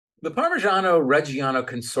The Parmigiano-Reggiano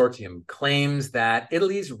Consortium claims that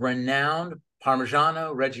Italy's renowned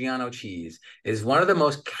Parmigiano-Reggiano cheese is one of the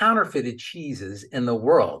most counterfeited cheeses in the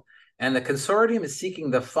world, and the consortium is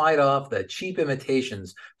seeking to fight off the cheap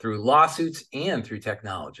imitations through lawsuits and through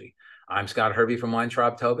technology. I'm Scott Hervey from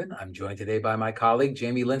Weintraub Tobin. I'm joined today by my colleague,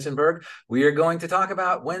 Jamie Linsenberg. We are going to talk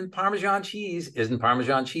about when Parmesan cheese isn't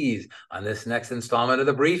Parmesan cheese on this next installment of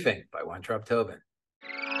The Briefing by Weintraub Tobin.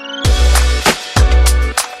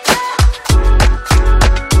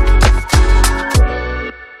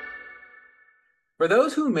 For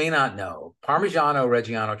those who may not know,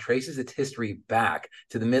 Parmigiano-Reggiano traces its history back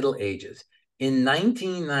to the Middle Ages. In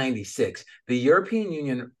 1996, the European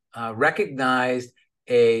Union recognized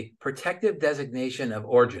a protective designation of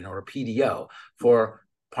origin, or a PDO, for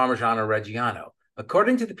Parmigiano-Reggiano.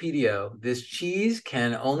 According to the PDO, this cheese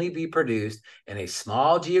can only be produced in a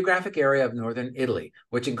small geographic area of northern Italy,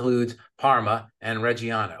 which includes Parma and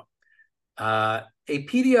Reggiano. A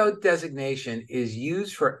PDO designation is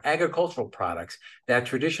used for agricultural products that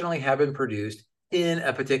traditionally have been produced in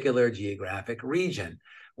a particular geographic region.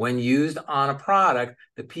 When used on a product,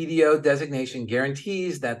 the PDO designation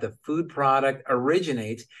guarantees that the food product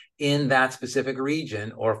originates in that specific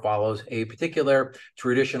region or follows a particular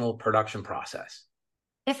traditional production process.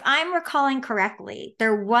 If I'm recalling correctly,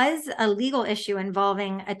 there was a legal issue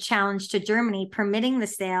involving a challenge to Germany permitting the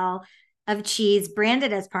sale of cheese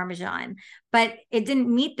branded as Parmesan, but it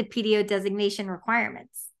didn't meet the PDO designation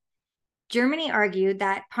requirements. Germany argued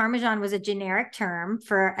that Parmesan was a generic term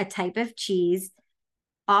for a type of cheese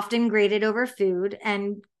often grated over food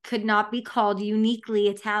and could not be called uniquely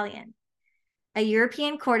Italian. A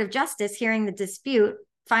European Court of Justice hearing the dispute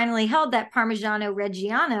finally held that Parmigiano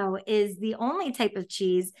Reggiano is the only type of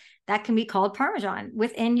cheese that can be called Parmesan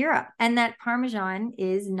within Europe, and that Parmesan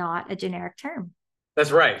is not a generic term.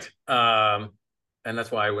 That's right. And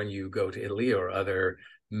that's why when you go to Italy or other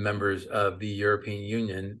members of the European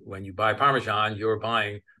Union, when you buy Parmesan, you're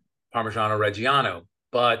buying Parmigiano Reggiano.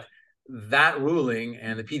 But that ruling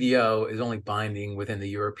and the PDO is only binding within the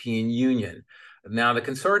European Union. Now, the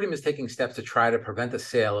consortium is taking steps to try to prevent the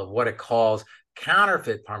sale of what it calls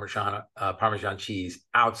counterfeit Parmesan cheese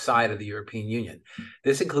outside of the European Union.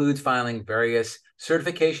 This includes filing various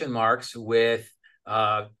certification marks with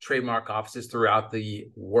trademark offices throughout the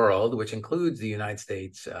world, which includes the United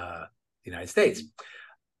States.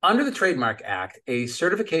 Under the Trademark Act, a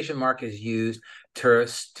certification mark is used to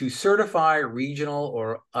certify regional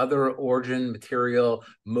or other origin, material,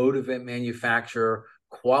 mode of manufacture,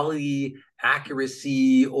 quality,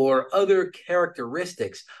 accuracy, or other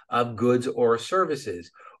characteristics of goods or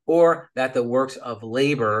services, or that the works of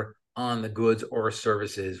labor on the goods or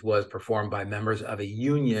services was performed by members of a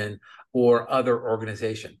union or other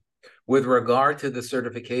organization. With regard to the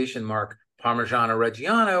certification mark Parmigiano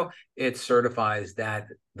Reggiano, it certifies that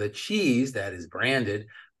the cheese that is branded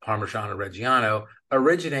Parmigiano Reggiano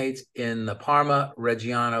originates in the Parma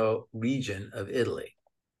Reggiano region of Italy.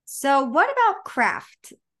 So what about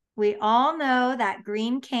Kraft? We all know that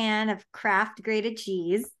green can of Kraft grated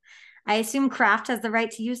cheese. I assume Kraft has the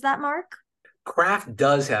right to use that mark? Kraft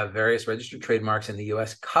does have various registered trademarks in the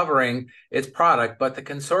US covering its product, but the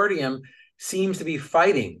consortium seems to be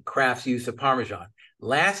fighting Kraft's use of Parmesan.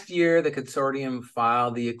 Last year, the consortium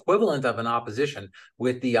filed the equivalent of an opposition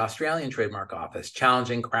with the Australian Trademark Office,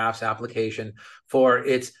 challenging Kraft's application for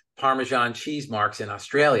its Parmesan cheese marks in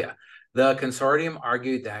Australia. The consortium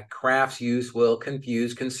argued that Kraft's use will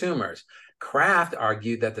confuse consumers. Kraft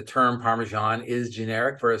argued that the term Parmesan is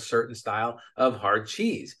generic for a certain style of hard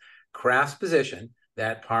cheese. Kraft's position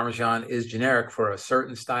that Parmesan is generic for a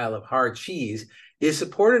certain style of hard cheese is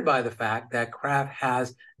supported by the fact that Kraft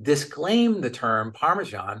has disclaimed the term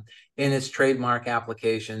Parmesan in its trademark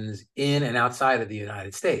applications in and outside of the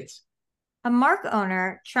United States. A mark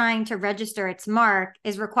owner trying to register its mark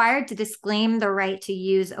is required to disclaim the right to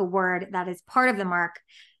use a word that is part of the mark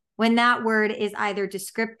when that word is either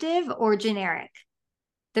descriptive or generic.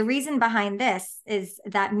 The reason behind this is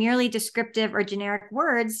that merely descriptive or generic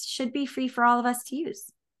words should be free for all of us to use.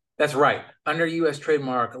 That's right. Under U.S.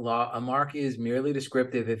 trademark law, a mark is merely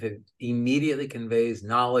descriptive if it immediately conveys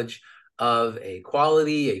knowledge of a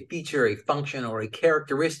quality, a feature, a function, or a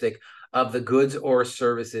characteristic of the goods or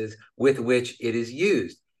services with which it is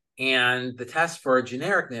used. And the test for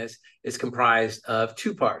genericness is comprised of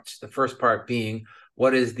two parts. The first part being,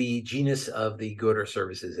 what is the genus of the good or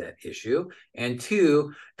services at issue? And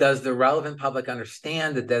two, does the relevant public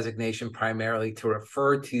understand the designation primarily to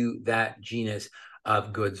refer to that genus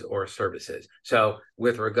of goods or services? So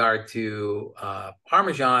with regard to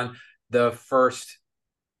Parmesan, the first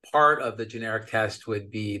part of the generic test would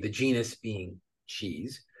be the genus being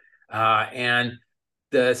cheese. And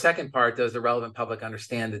the second part, does the relevant public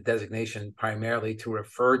understand the designation primarily to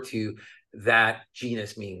refer to that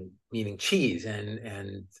genus meaning cheese?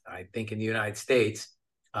 And I think in the United States,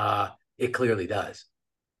 it clearly does.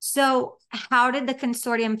 So, how did the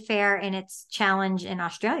consortium fare in its challenge in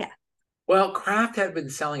Australia? Well, Kraft had been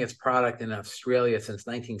selling its product in Australia since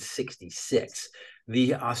 1966.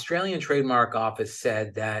 The Australian Trademark Office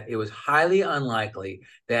said that it was highly unlikely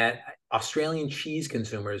that Australian cheese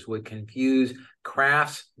consumers would confuse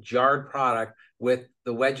Kraft's jarred product with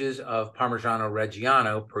the wedges of Parmigiano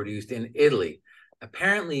Reggiano produced in Italy.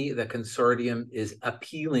 Apparently, the consortium is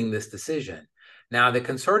appealing this decision. Now, the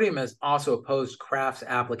consortium has also opposed Kraft's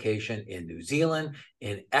application in New Zealand,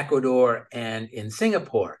 in Ecuador, and in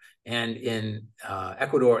Singapore. And in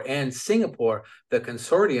Ecuador and Singapore, the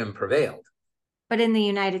consortium prevailed. But in the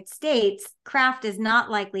United States, Kraft is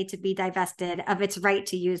not likely to be divested of its right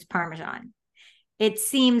to use Parmesan. It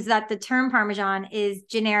seems that the term Parmesan is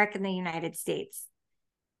generic in the United States.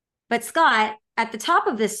 But Scott, at the top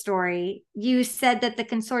of this story, you said that the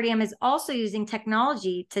consortium is also using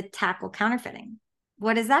technology to tackle counterfeiting.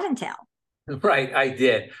 What does that entail? Right, I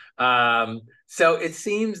did. So it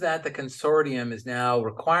seems that the consortium is now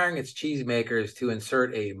requiring its cheesemakers to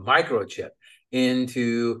insert a microchip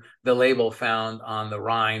into the label found on the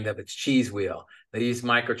rind of its cheese wheel. These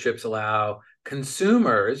microchips allow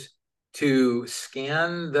consumers to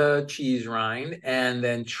scan the cheese rind and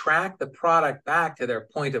then track the product back to their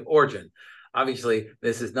point of origin. Obviously,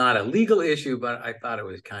 this is not a legal issue, but I thought it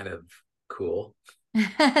was kind of cool.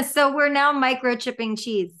 So we're now microchipping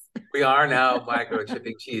cheese. We are now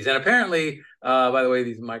microchipping cheese. And apparently, by the way,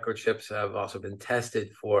 these microchips have also been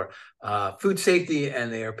tested for food safety,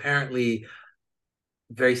 and they are apparently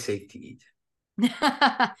very safe to eat.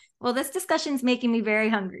 Well, this discussion's making me very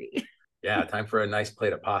hungry. Yeah, time for a nice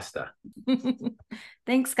plate of pasta.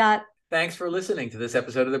 Thanks, Scott. Thanks for listening to this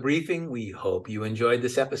episode of The Briefing. We hope you enjoyed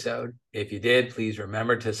this episode. If you did, please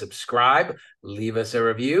remember to subscribe, leave us a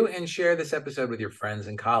review, and share this episode with your friends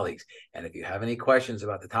and colleagues. And if you have any questions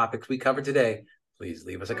about the topics we covered today, please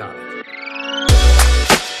leave us a comment.